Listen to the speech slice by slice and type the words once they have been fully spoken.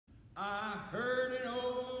I heard an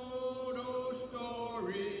old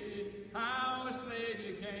story, how a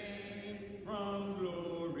Savior came from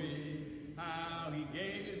glory, how he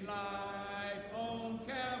gave his life on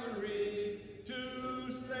Calvary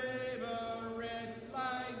to save a wretch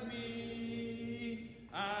like me.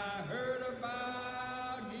 I heard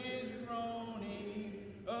about his groaning,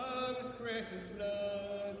 of his precious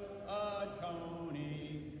blood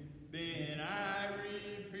atoning, then I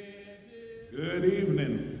repented. Good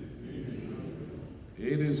evening.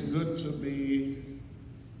 It is good to be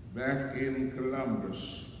back in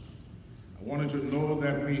Columbus. I wanted to know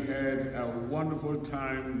that we had a wonderful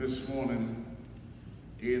time this morning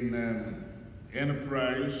in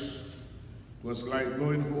Enterprise. It was like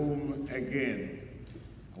going home again.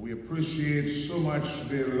 We appreciate so much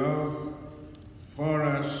their love for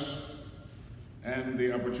us and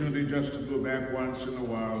the opportunity just to go back once in a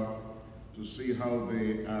while to see how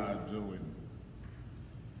they are doing.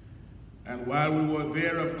 And while we were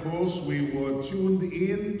there, of course, we were tuned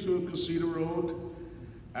in to Casino Road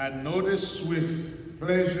and noticed with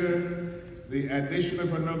pleasure the addition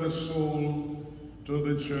of another soul to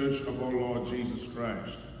the Church of our Lord Jesus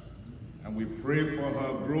Christ. And we pray for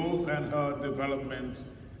her growth and her development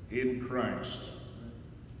in Christ.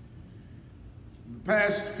 The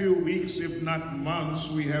past few weeks, if not months,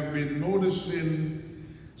 we have been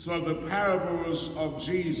noticing some of the parables of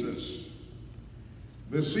Jesus.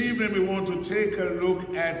 This evening we want to take a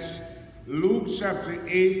look at Luke chapter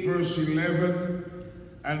 8 verse 11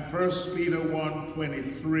 and 1 Peter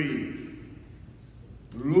 1:23.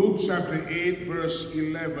 Luke chapter 8 verse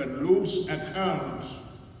 11, Luke's account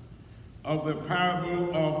of the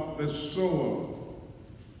parable of the sower.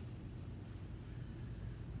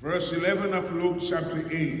 Verse 11 of Luke chapter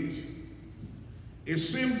 8, it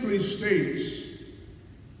simply states,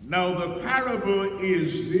 "Now the parable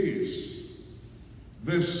is this: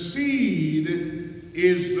 the seed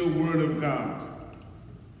is the word of God."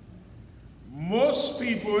 Most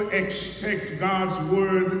people expect God's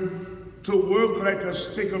word to work like a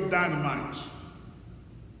stick of dynamite.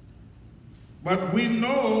 But we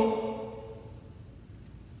know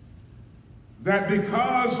that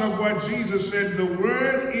because of what Jesus said, the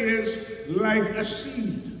word is like a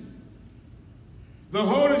seed. The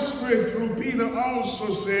Holy Spirit through Peter also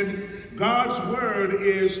said God's word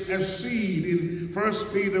is a seed in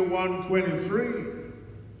 1 Peter 1:23.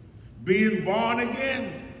 Being born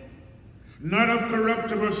again, not of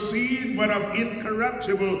corruptible seed, but of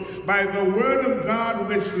incorruptible, by the word of God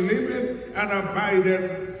which liveth and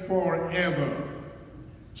abideth forever.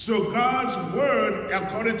 So God's word,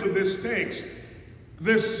 according to this text,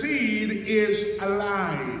 the seed is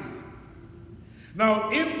alive. Now,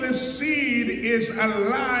 if the seed is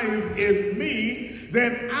alive in me,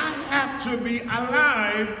 then I have to be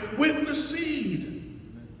alive with the seed.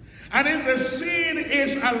 And if the seed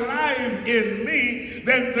is alive in me,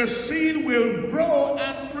 then the seed will grow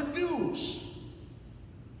and produce.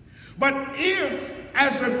 But if,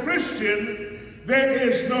 as a Christian, there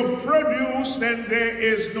is no produce, then there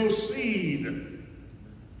is no seed.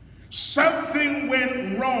 Something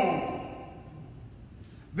went wrong.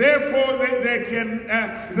 Therefore,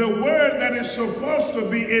 the word that is supposed to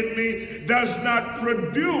be in me does not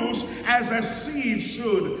produce as a seed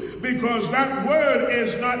should, because that word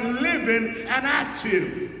is not living and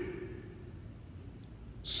active.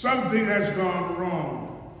 Something has gone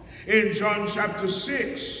wrong. In John chapter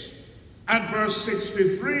 6 and verse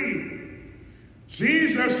 63,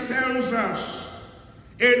 Jesus tells us,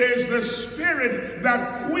 "It is the spirit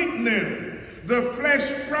that quickeneth, the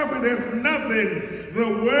flesh profiteth nothing. The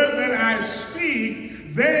word that I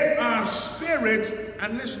speak, they are spirit,"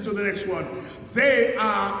 and listen to the next one, "they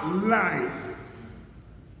are life."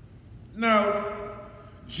 Now,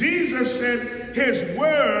 Jesus said his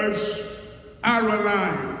words are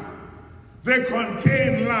alive. They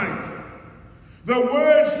contain life. The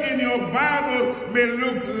words in your Bible may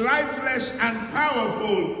look lifeless and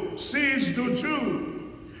powerful, seeds do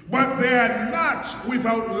too, but they are not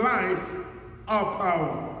without life or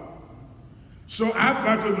power. So I've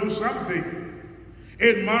got to do something.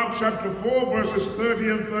 In Mark chapter 4, verses 30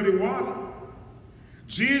 and 31,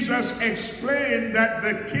 Jesus explained that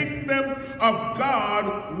the kingdom of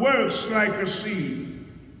God works like a seed.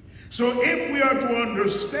 So if we are to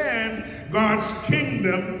understand God's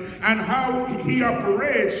kingdom and how he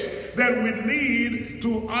operates, then we need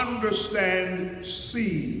to understand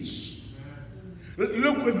seeds.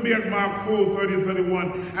 Look with me at Mark 4, 30 and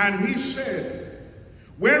 31. "And he said,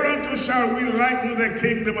 Whereunto shall we liken the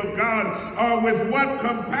kingdom of God, or with what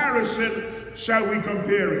comparison shall we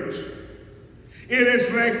compare it? It is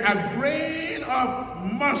like a grain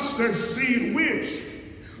of mustard seed, which,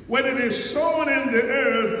 when it is sown in the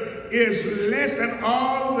earth, is less than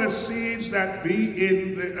all the seeds that be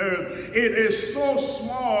in the earth. It is so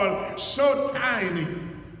small, so tiny.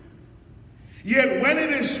 Yet when it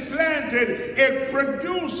is planted, it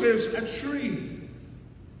produces a tree.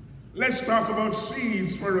 Let's talk about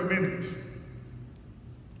seeds for a minute.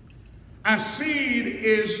 A seed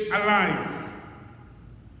is alive.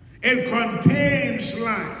 It contains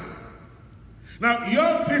life. Now,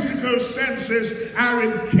 your physical senses are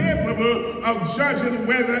incapable of judging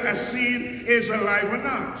whether a seed is alive or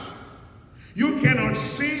not. You cannot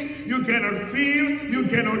see, you cannot feel, you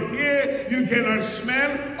cannot hear, you cannot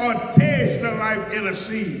smell or taste the life in a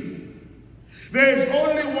seed. There is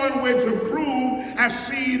only one way to prove a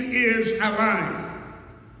seed is alive.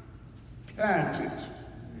 Plant it.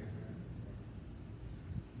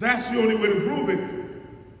 That's the only way to prove it.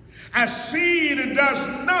 A seed does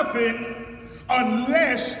nothing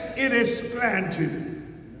unless it is planted.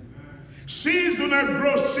 Seeds do not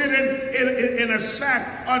grow sitting in a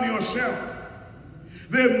sack on your shelf.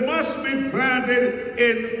 They must be planted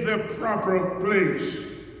in the proper place.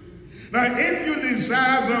 Now, if you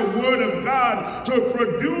desire the Word of God to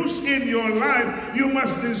produce in your life, you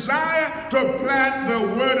must desire to plant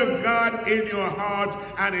the Word of God in your heart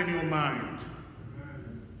and in your mind.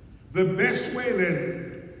 The best way, then,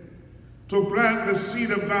 to plant the seed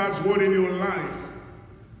of God's Word in your life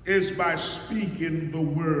is by speaking the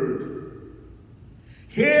Word.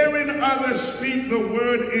 Hearing others speak the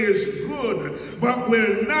Word is good, but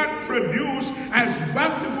will not produce as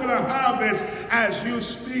bountiful a harvest as you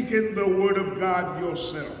speaking the Word of God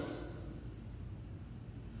yourself.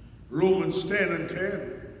 Romans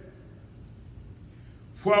 10:10.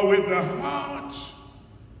 For with the heart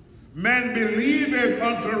man believeth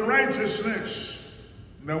unto righteousness.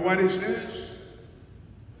 Now what he says?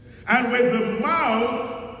 And with the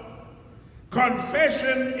mouth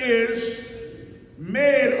confession is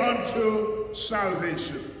made unto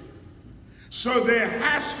salvation. So there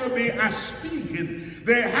has to be a speaking.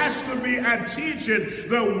 There has to be a teaching.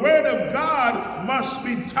 The Word of God must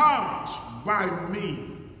be taught by me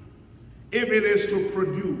if it is to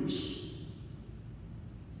produce.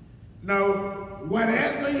 Now,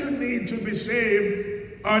 whatever you need to be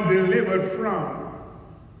saved or delivered from,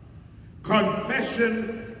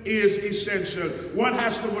 confession is essential. One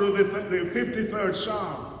has to go to the 53rd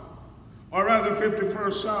Psalm, or rather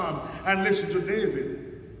 51st Psalm, and listen to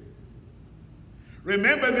David.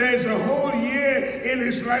 Remember, there's a whole year in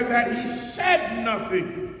his life that he said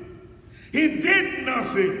nothing. He did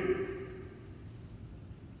nothing.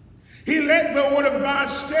 He let the Word of God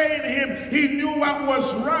stay in him. He knew what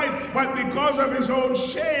was right, but because of his own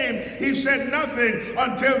shame, he said nothing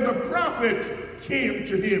until the prophet came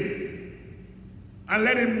to him and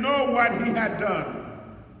let him know what he had done.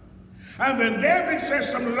 And then David says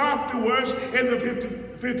some lofty words in the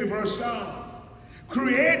 51st Psalm.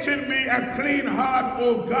 Create in me a clean heart,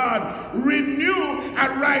 O God. Renew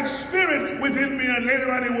a right spirit within me. And later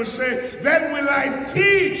on he will say, then will I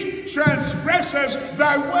teach transgressors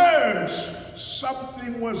thy words.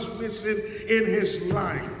 Something was missing in his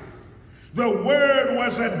life. The Word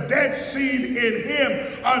was a dead seed in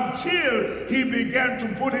him until he began to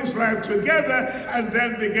put his life together and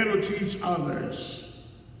then began to teach others.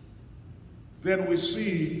 Then we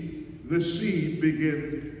see the seed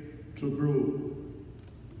begin to grow.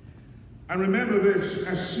 And remember this,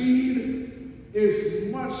 a seed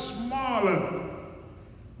is much smaller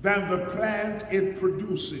than the plant it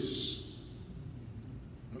produces.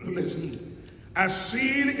 Listen, a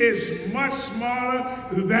seed is much smaller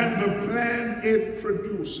than the plant it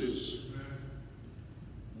produces.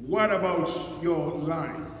 What about your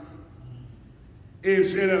life?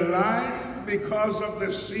 Is it alive because of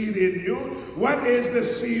the seed in you? What is the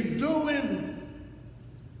seed doing?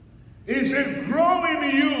 Is it growing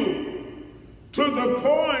you to the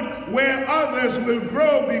point where others will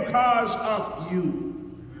grow because of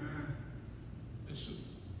you? Listen.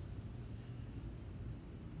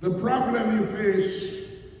 The problem you face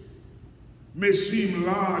may seem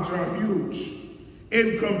large or huge.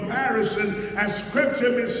 In comparison, a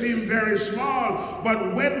scripture may seem very small,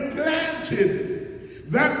 but when planted,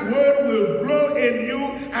 that word will grow in you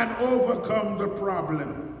and overcome the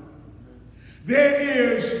problem. There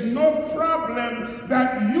is no problem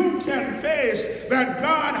that you can face that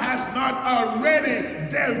God has not already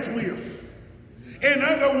dealt with. In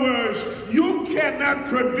other words, you cannot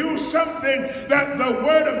produce something that the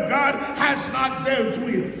Word of God has not dealt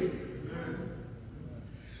with.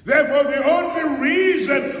 Therefore, the only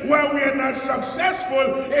reason why we are not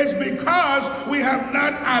successful is because we have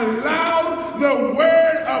not allowed the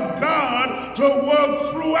Word of God to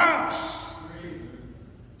work through us.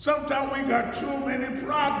 Sometimes we got too many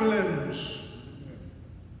problems.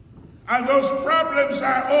 And those problems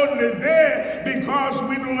are only there because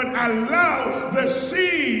we don't allow the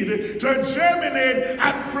seed to germinate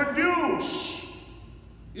and produce.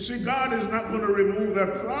 You see, God is not going to remove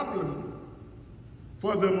that problem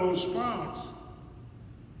for the most part.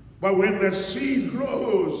 But when the seed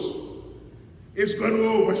grows, it's going to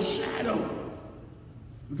overshadow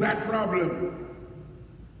that problem.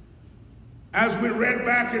 As we read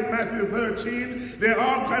back in Matthew 13, there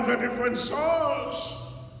are all kinds of different soils.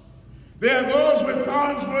 There are those with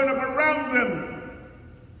thorns growing up around them.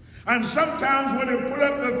 And sometimes when they pull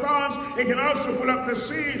up the thorns, it can also pull up the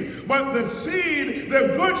seed. But the seed,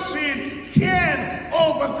 the good seed, can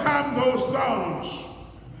overcome those thorns.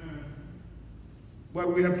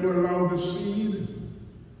 But we have to allow the seed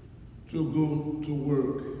to go to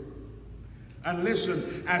work. And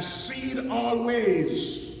listen, a seed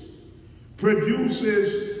always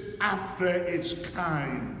produces after its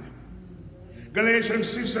kind. Galatians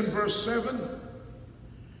 6 and verse 7.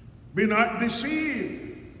 Be not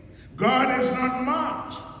deceived. God is not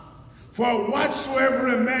mocked. For whatsoever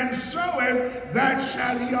a man soweth, that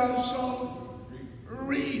shall he also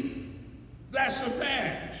reap. That's a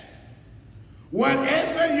fact.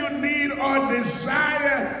 Whatever you need or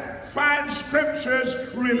desire, find scriptures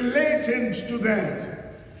relating to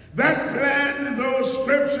that. Then plant those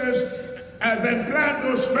scriptures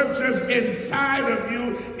inside of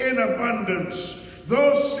you in abundance.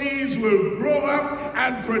 Those seeds will grow up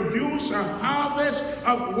and produce a harvest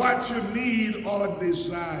of what you need or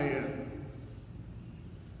desire.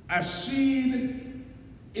 A seed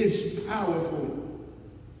is powerful.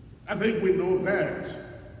 I think we know that.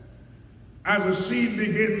 As a seed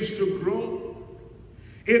begins to grow,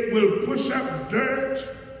 it will push up dirt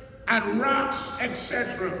and rocks,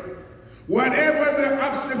 etc. Whatever the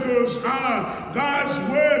obstacles are, God's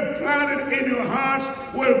word planted in your hearts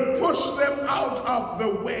will push them out of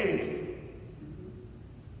the way.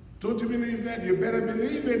 Don't you believe that? You better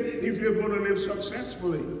believe it if you're going to live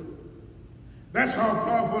successfully. That's how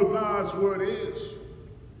powerful God's word is.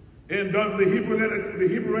 And the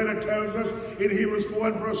Hebrew writer tells us in Hebrews 4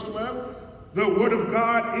 and verse 12, the word of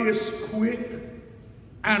God is quick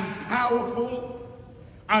and powerful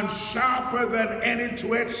and sharper than any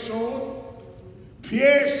two-edged sword,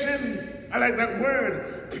 piercing, I like that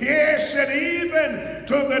word, piercing even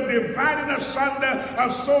to the dividing asunder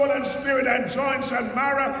of soul and spirit and joints and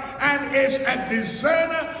marrow, and is a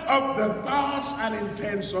discerner of the thoughts and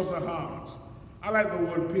intents of the heart. I like the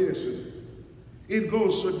word piercing. It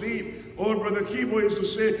goes so deep. Old Brother Kibo used to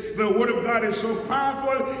say, the word of God is so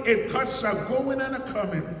powerful, it cuts a going and a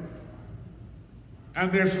coming.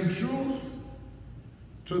 And there's some truth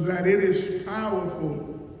to that. It is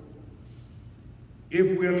powerful.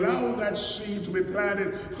 If we allow that seed to be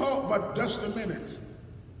planted, oh, but just a minute.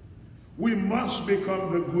 We must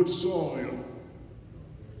become the good soil.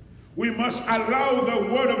 We must allow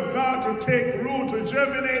the word of God to take root, to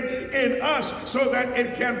germinate in us so that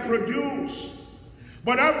it can produce.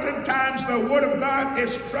 But oftentimes the word of God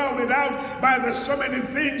is crowded out by the so many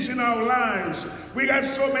things in our lives. We got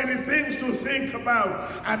so many things to think about,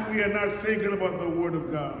 and we are not thinking about the word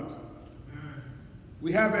of God.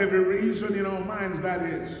 We have every reason in our minds, that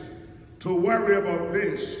is, to worry about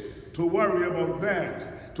this, to worry about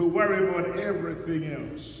that, to worry about everything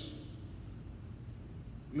else.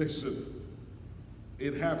 Listen,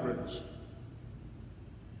 it happens.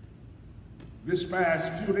 This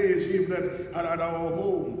past few days, even at our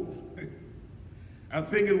home, I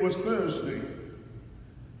think it was Thursday,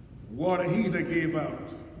 water heater gave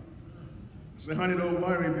out. I said, honey, don't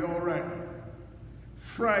worry, it'll be all right.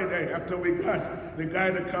 Friday, after we got the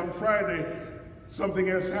guy to come Friday, something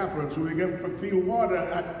else happened. So we get to feel water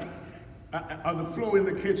on the floor in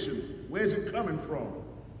the kitchen. Where's it coming from?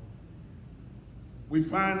 We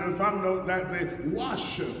found out that the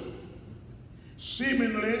washer,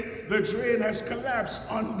 seemingly the drain has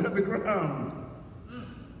collapsed under the ground.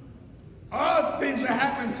 All things are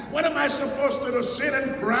happening. What am I supposed to do? Sit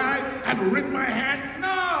and cry and wring my hand?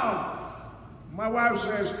 No! My wife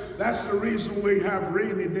says, that's the reason we have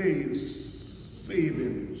rainy days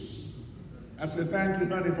savings. I said, thank you,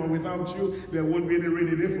 honey, for without you, there wouldn't be any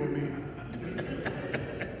rainy day for me.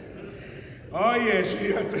 Oh, yeah,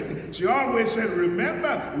 she always said,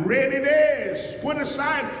 remember, rainy days. Put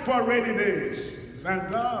aside for rainy days. Thank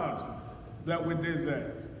God that we did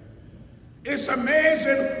that. It's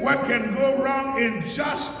amazing what can go wrong in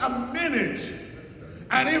just a minute.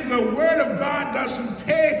 And if the word of God doesn't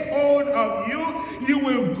take hold of you, you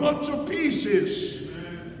will go to pieces.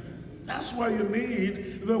 That's why you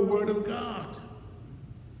need the word of God.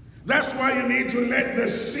 That's why you need to let the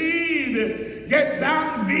seed get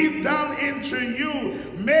down, deep down into you.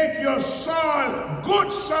 Make your soil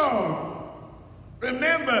good soil.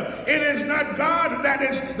 Remember, it is not God that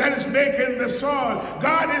is making the soil.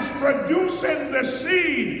 God is producing the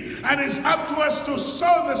seed, and it's up to us to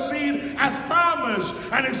sow the seed as farmers,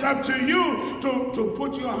 and it's up to you to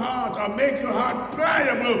put your heart or make your heart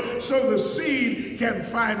pliable so the seed can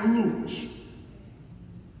find roots.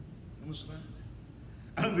 Understand?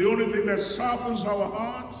 And the only thing that softens our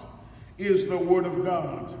hearts is the Word of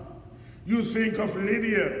God. You think of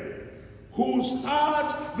Lydia, whose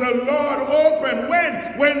heart the Lord opened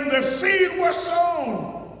when the seed was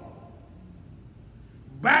sown.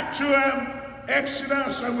 Back to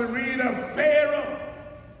Exodus, and we read of Pharaoh.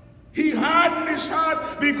 He hardened his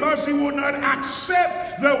heart because he would not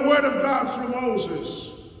accept the word of God through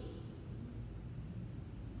Moses.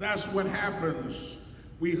 That's what happens.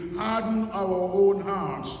 We harden our own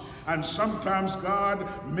hearts. And sometimes God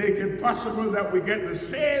make it possible that we get the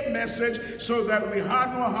same message so that we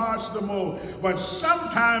harden our hearts the more. But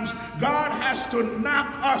sometimes God has to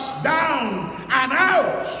knock us down and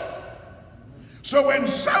out. So when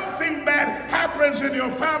something bad happens in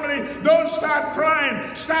your family, don't start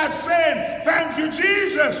crying. Start saying, thank you,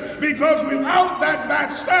 Jesus, because without that bad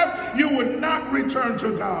stuff, you would not return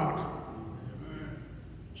to God.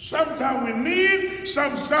 Sometimes we need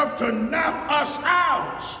some stuff to knock us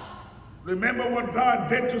out. Remember what God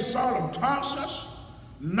did to Saul of Tarsus?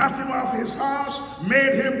 Knocked him off his horse,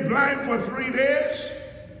 made him blind for 3 days,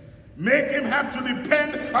 make him have to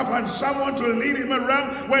depend upon someone to lead him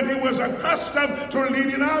around when he was accustomed to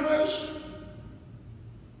leading others.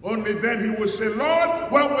 Only then he would say,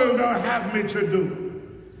 Lord, what will thou have me to do?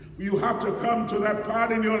 You have to come to that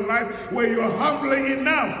part in your life where you're humbly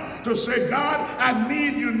enough to say, God, I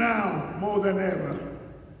need you now more than ever.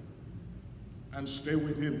 And stay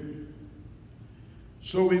with him.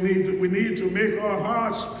 So we need to make our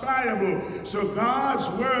hearts pliable so God's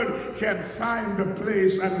word can find a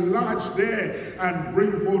place and lodge there and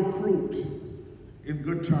bring forth fruit in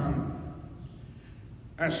good time.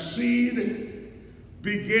 A seed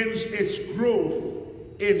begins its growth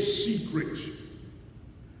in secret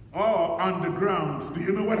or underground. Do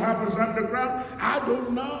you know what happens underground? I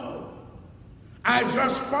don't know. I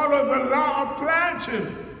just follow the law of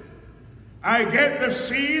planting. I get the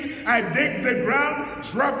seed, I dig the ground,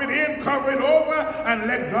 drop it in, cover it over, and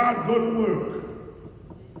let God go to work.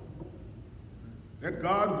 Let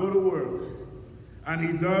God go to work. And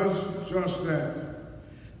he does just that.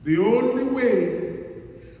 The only way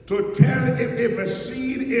to tell if a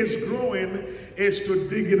seed is growing is to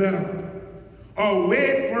dig it up or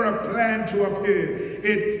wait for a plant to appear.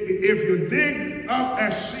 If you dig up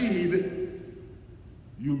a seed,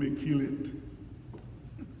 you may kill it.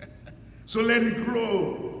 So let it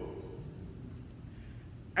grow.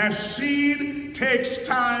 A seed takes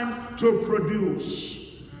time to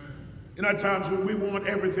produce. You know, at times when we want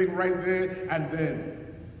everything right there and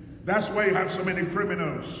then. That's why you have so many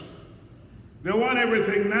criminals. They want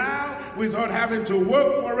everything now without having to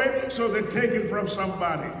work for it, so they take it from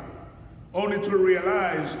somebody. Only to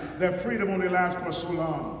realize that freedom only lasts for so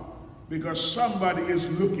long because somebody is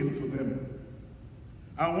looking for them.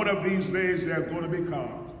 And one of these days they're going to be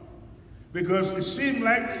caught. Because it seems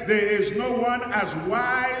like there is no one as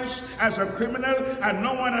wise as a criminal and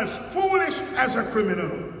no one as foolish as a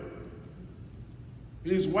criminal.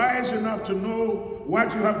 He's wise enough to know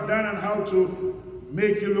what you have done and how to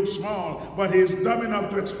make you look small, but he's dumb enough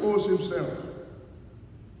to expose himself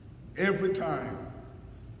every time.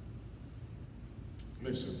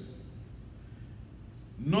 Listen,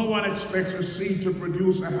 no one expects a seed to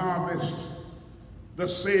produce a harvest the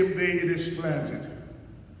same day it is planted.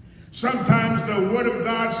 Sometimes the word of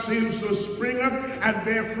God seems to spring up and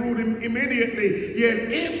bear fruit immediately. Yet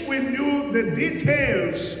if we knew the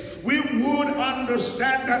details, we would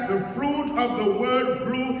understand that the fruit of the word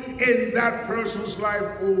grew in that person's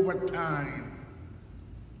life over time.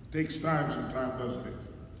 It takes time sometimes, doesn't it?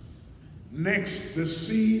 Next, the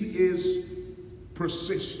seed is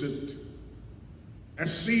persistent. A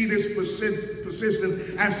seed is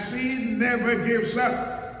persistent. A seed never gives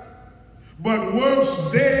up, but works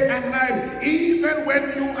day and night. Even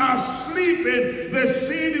when you are sleeping, the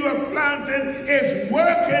seed you have planted is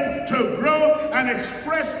working to grow and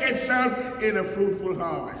express itself in a fruitful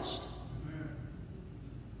harvest.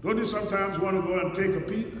 Don't you sometimes want to go and take a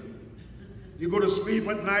peek? You go to sleep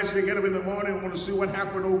at night, so you get up in the morning and want to see what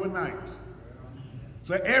happened overnight.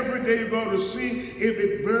 So every day you go to see if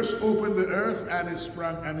it bursts open the earth and it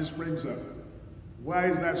springs up. Why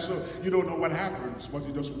is that so? You don't know what happens, but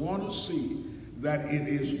you just want to see that it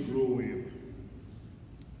is growing.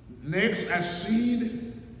 Next, a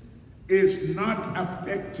seed is not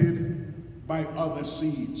affected by other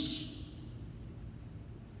seeds.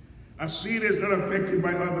 A seed is not affected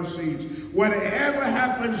by other seeds. Whatever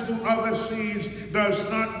happens to other seeds does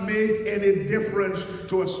not make any difference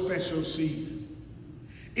to a special seed.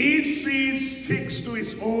 Each seed sticks to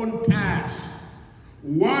its own task.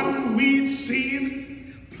 One wheat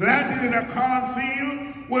seed planted in a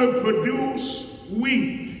cornfield will produce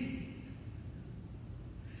wheat.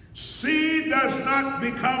 Seed does not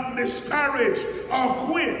become discouraged or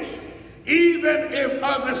quit, even if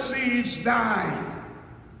other seeds die.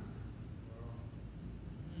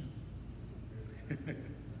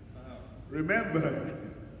 Remember,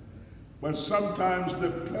 but sometimes the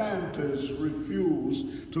planters refuse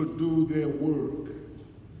to do their work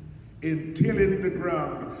in tilling the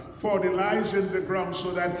ground, fertilizing the ground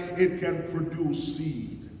so that it can produce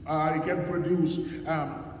seed. It can produce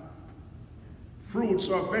fruits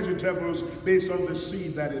or vegetables based on the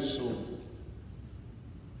seed that is sown.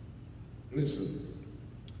 Listen,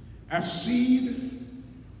 a seed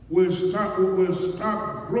will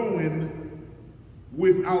stop growing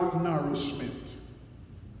without nourishment.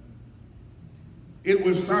 It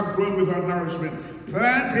will stop growing without nourishment.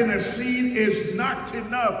 Planting a seed is not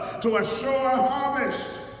enough to assure a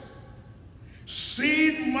harvest.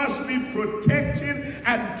 Seed must be protected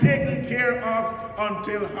and taken care of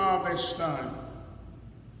until harvest time.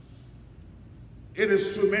 It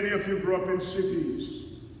is too many of you grew up in cities.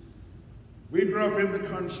 We grew up in the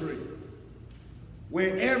country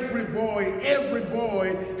where every boy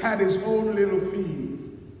had his own little field.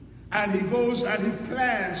 And he goes and he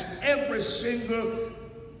plants every single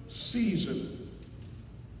season.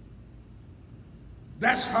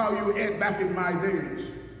 That's how you ate back in my days.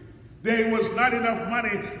 There was not enough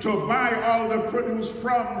money to buy all the produce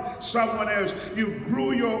from someone else. You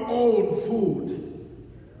grew your own food.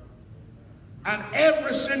 And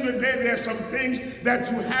every single day there are some things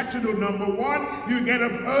that you had to do. Number one, you get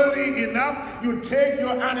up early enough, you take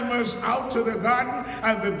your animals out to the garden,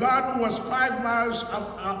 and the garden was 5 miles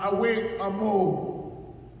away or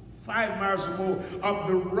more. 5 miles or more up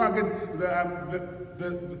the rugged,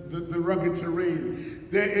 the rugged terrain.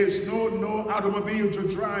 There is no automobile to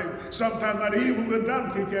drive. Sometimes not even the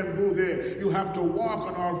donkey can go there. You have to walk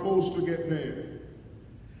on all fours to get there.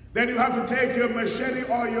 Then you have to take your machete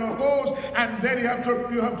or your hose, and then you have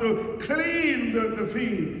to clean the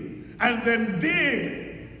field, and then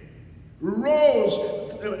dig rows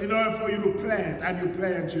in order for you to plant, and you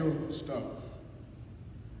plant your stuff.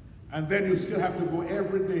 And then you still have to go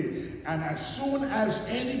every day. And as soon as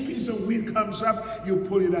any piece of wheat comes up, you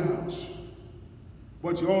pull it out.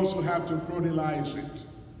 But you also have to fertilize it.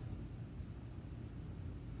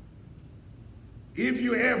 If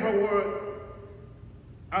you ever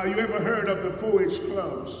heard of the 4-H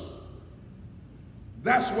clubs?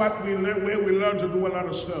 That's what we learn, where we learn to do a lot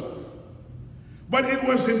of stuff. But it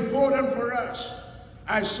was important for us.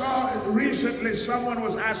 I saw recently someone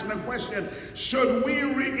was asking a question, should we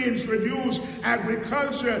reintroduce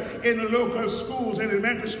agriculture in the local schools, in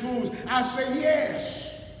elementary schools? I say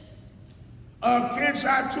yes. Our kids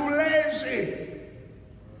are too lazy.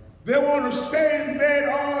 They want to stay in bed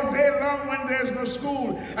all day long when there's no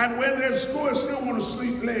school. And when there's school, they still want to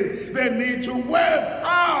sleep late. They need to work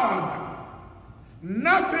hard.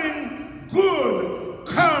 Nothing good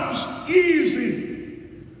comes easy.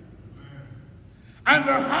 And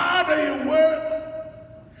the harder you work,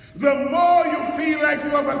 the more you feel like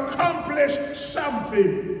you have accomplished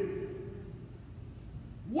something.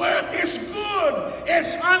 Work is good,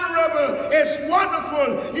 it's honorable, it's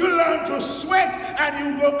wonderful. You learn to sweat,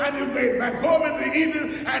 and you go and you get back home in the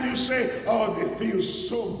evening and you say, oh, they feel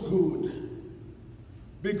so good.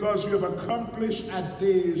 Because you have accomplished a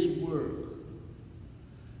day's work.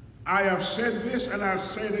 I have said this and I'll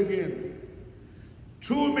say it again.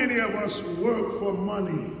 Too many of us work for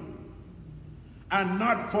money and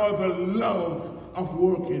not for the love of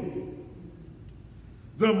working.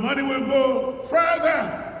 The money will go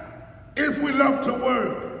further if we love to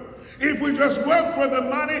work. If we just work for the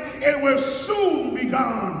money, it will soon be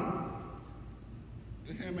gone.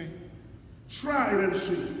 You hear me? Try it and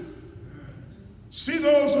see. See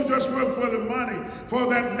those who just work for the money. For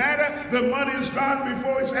that matter, the money is gone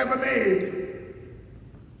before it's ever made.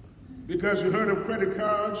 Because you heard of credit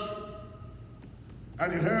cards,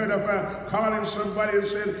 and you heard of calling somebody and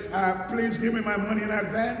said, please give me my money in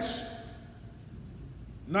advance.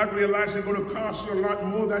 Not realizing it's going to cost you a lot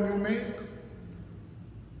more than you make.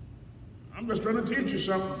 I'm just trying to teach you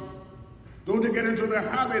something. Don't get into the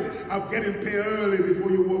habit of getting paid early before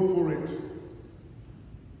you work for it.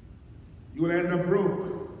 You will end up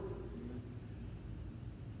broke.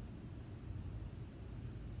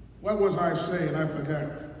 What was I saying? I forgot.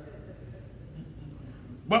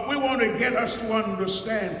 But we want to get us to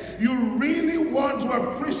understand, you really want to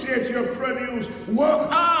appreciate your produce, work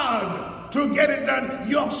hard to get it done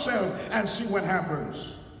yourself and see what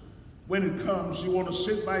happens. When it comes, you want to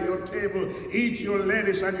sit by your table, eat your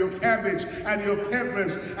lettuce and your cabbage and your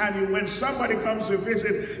peppers, and when somebody comes to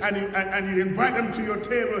visit and you invite them to your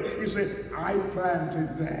table, you say, I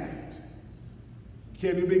planted that.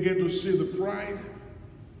 Can you begin to see the pride?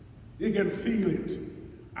 You can feel it.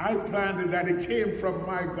 I planted that. It came from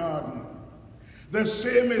my garden. The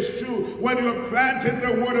same is true when you planted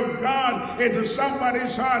the word of God into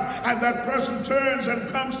somebody's heart and that person turns and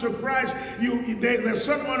comes to Christ. There's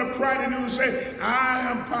some amount of pride in you to say, I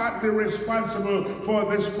am partly responsible for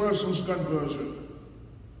this person's conversion.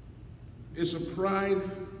 It's a pride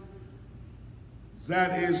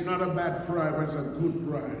that is not a bad pride, but it's a good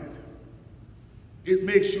pride. It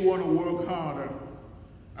makes you want to work harder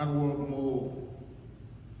and work more.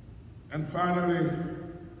 And finally,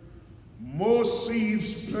 most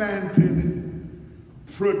seeds planted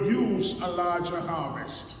produce a larger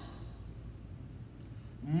harvest.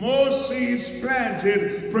 Most seeds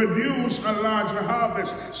planted produce a larger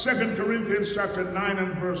harvest. 2 Corinthians chapter 9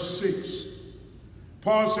 and verse 6.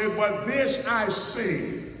 Paul said, but this I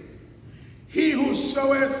say, he who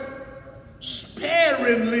soweth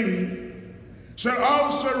sparingly shall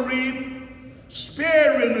also reap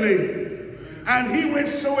sparingly, and he which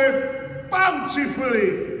soweth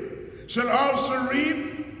bountifully shall also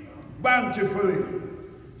reap bountifully.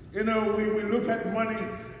 You know, we look at money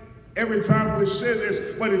every time we say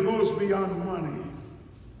this, but it goes beyond money.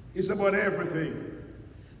 It's about everything.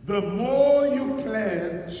 The more you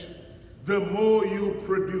plant, the more you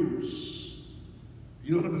produce.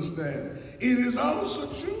 You understand? It is also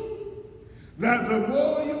true that the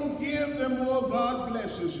more you give, the more God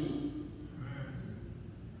blesses you.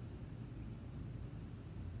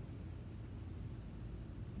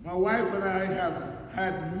 My wife and I have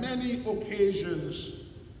had many occasions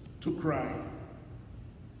to cry.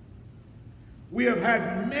 We have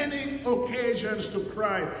had many occasions to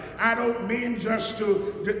cry. I don't mean just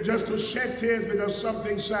to shed tears because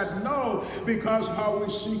something's sad. No, because how we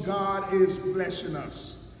see God is blessing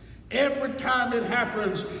us. Every time it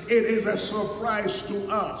happens, it is a surprise to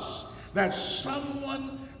us that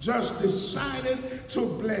someone just decided to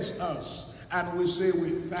bless us. And we say we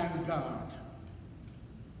thank God.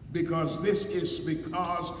 Because this is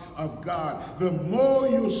because of God. The more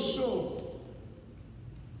you sow,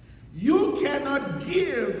 you cannot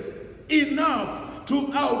give enough to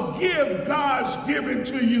outgive God's giving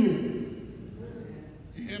to you.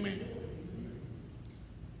 You hear me?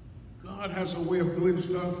 God has a way of doing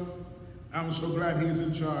stuff. I'm so glad he's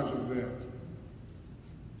in charge of that.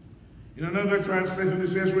 In another translation, it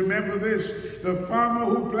says, remember this, the farmer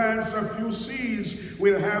who plants a few seeds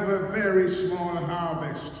will have a very small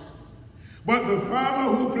harvest. But the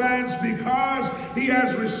farmer who plants because he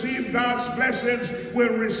has received God's blessings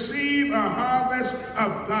will receive a harvest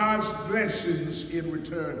of God's blessings in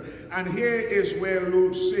return. And here is where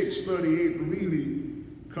Luke 6:38 really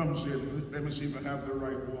comes in. Let me see if I have the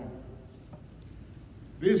right one.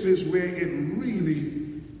 This is where it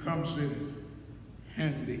really comes in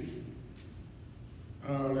handy.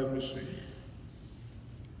 Let me see.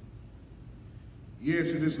 Yes,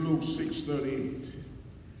 it is Luke 6:38.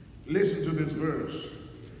 Listen to this verse,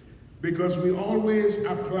 because we always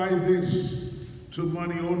apply this to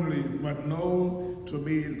money only, but no, to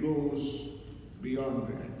me it goes beyond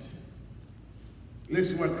that.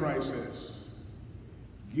 Listen what Christ says.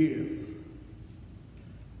 Give.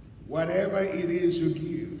 Whatever it is you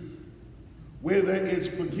give, whether it's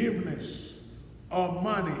forgiveness or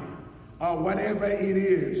money or whatever it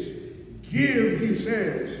is, give, he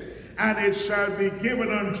says, and it shall be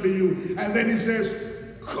given unto you. And then he says,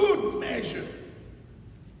 good measure,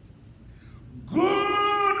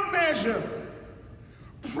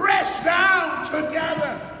 pressed down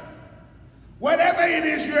together, whatever it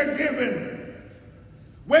is you're giving,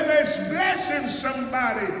 whether it's blessing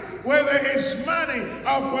somebody, whether it's money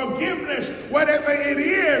or forgiveness, whatever it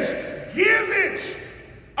is, give it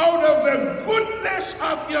out of the goodness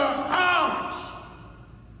of your heart,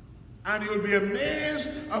 and you'll be amazed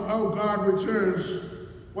of how God returns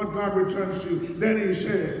what God returns to you. Then he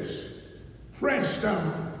says, pressed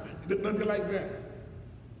down, nothing like that,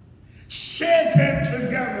 shaken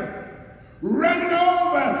together, running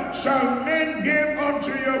over, shall men give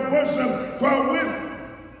unto your bosom, for with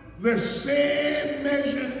the same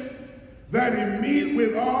measure that he meet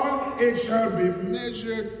withal, it shall be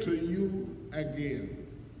measured to you again.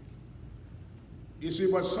 You see,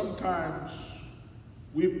 but sometimes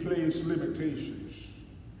we place limitations.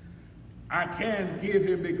 I can't give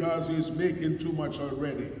him because he's making too much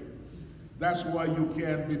already. That's why you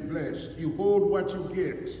can't be blessed. You hold what you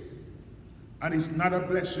get, and it's not a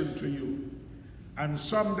blessing to you. And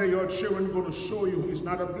someday your children are going to show you it's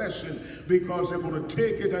not a blessing, because they're going to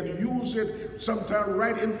take it and use it sometime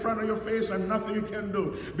right in front of your face, and nothing you can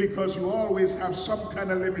do, because you always have some kind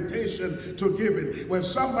of limitation to give it. When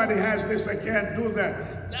somebody has this, I can't do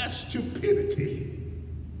that. That's stupidity.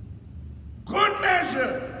 Good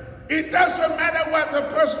measure. It doesn't matter what the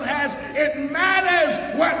person has. It matters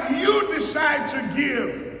what you decide to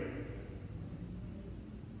give.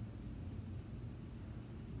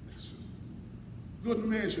 Listen. Good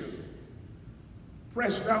measure.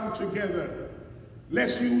 Pressed down together.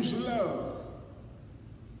 Let's use love.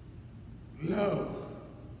 Love.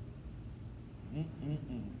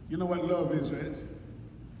 You know what love is, right?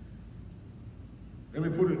 Let me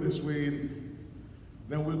put it this way,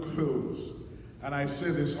 then we'll close. And I say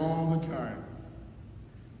this all the time.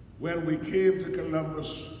 When we came to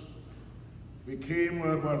Columbus, we came,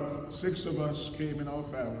 about 6 of us came in our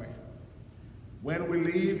family. When we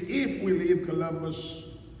leave, if we leave Columbus,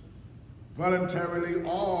 voluntarily,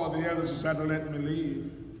 all the elders decided to let me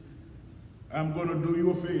leave. I'm going to do you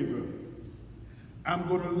a favor. I'm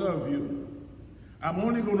going to love you. I'm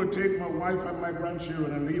only going to take my wife and my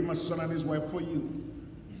grandchildren and leave my son and his wife for you.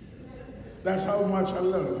 That's how much I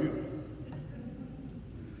love you.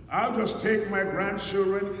 I'll just take my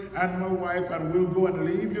grandchildren and my wife, and we'll go and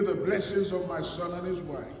leave you the blessings of my son and his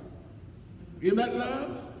wife. Isn't that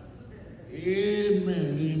love?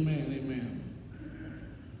 Amen, amen, amen.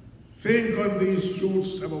 Think on these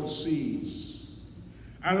truths about seeds.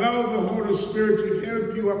 Allow the Holy Spirit to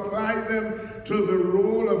help you apply them to the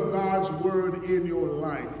role of God's word in your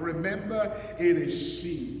life. Remember, it is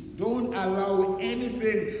seed. Don't allow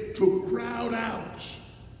anything to crowd out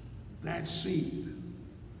that seed,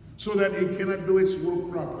 so that it cannot do its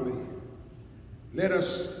work properly. Let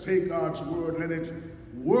us take God's word, let it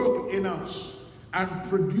work in us and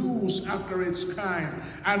produce after its kind,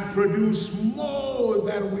 and produce more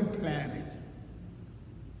than we planned.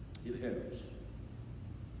 It helps.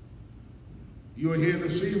 You're here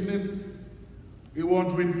this evening. We want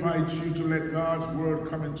to invite you to let God's word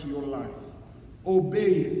come into your life.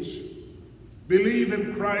 Obey it. Believe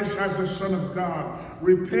in Christ as the Son of God.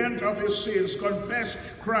 Repent of your sins. Confess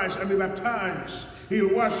Christ and be baptized.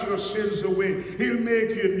 He'll wash your sins away. He'll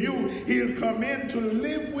make you new. He'll come in to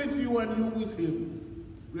live with you and you with him.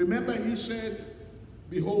 Remember, he said,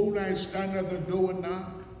 behold, I stand at the door and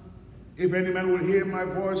knock. If any man will hear my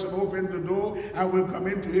voice and open the door, I will come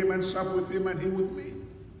into him and sup with him and he with me.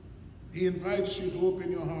 He invites you to open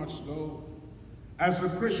your heart's door. As a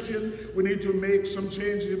Christian, we need to make some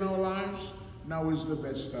changes in our lives. Now is the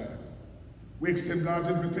best time. We extend God's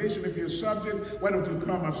invitation. If you're subject, why don't you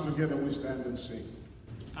come us together, we stand and sing.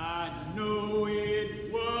 I know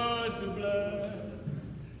it was the blood,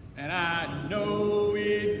 and I know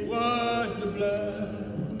it was the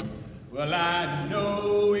blood. Well, I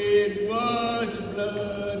know it was the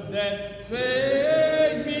blood that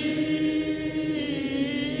saved me.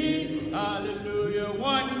 Hallelujah.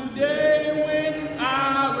 One day when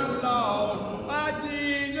I was lost, my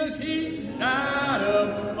Jesus, he died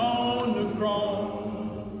up on the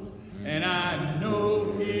cross. And I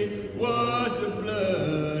know it was the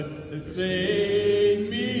blood that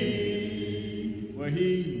saved me. Well,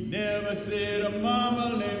 he never said a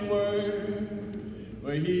mumbling word.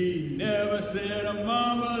 Well, he never said a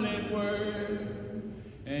mumbling word.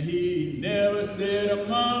 And he never said a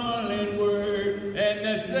mumbling word. And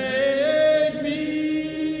that saved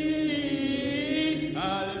me.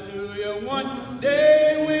 Hallelujah. One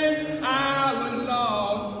day when I was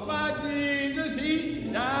lost, my Jesus, he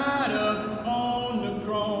died up on the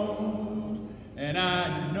cross. And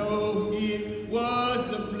I know it was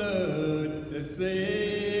the blood that saved me.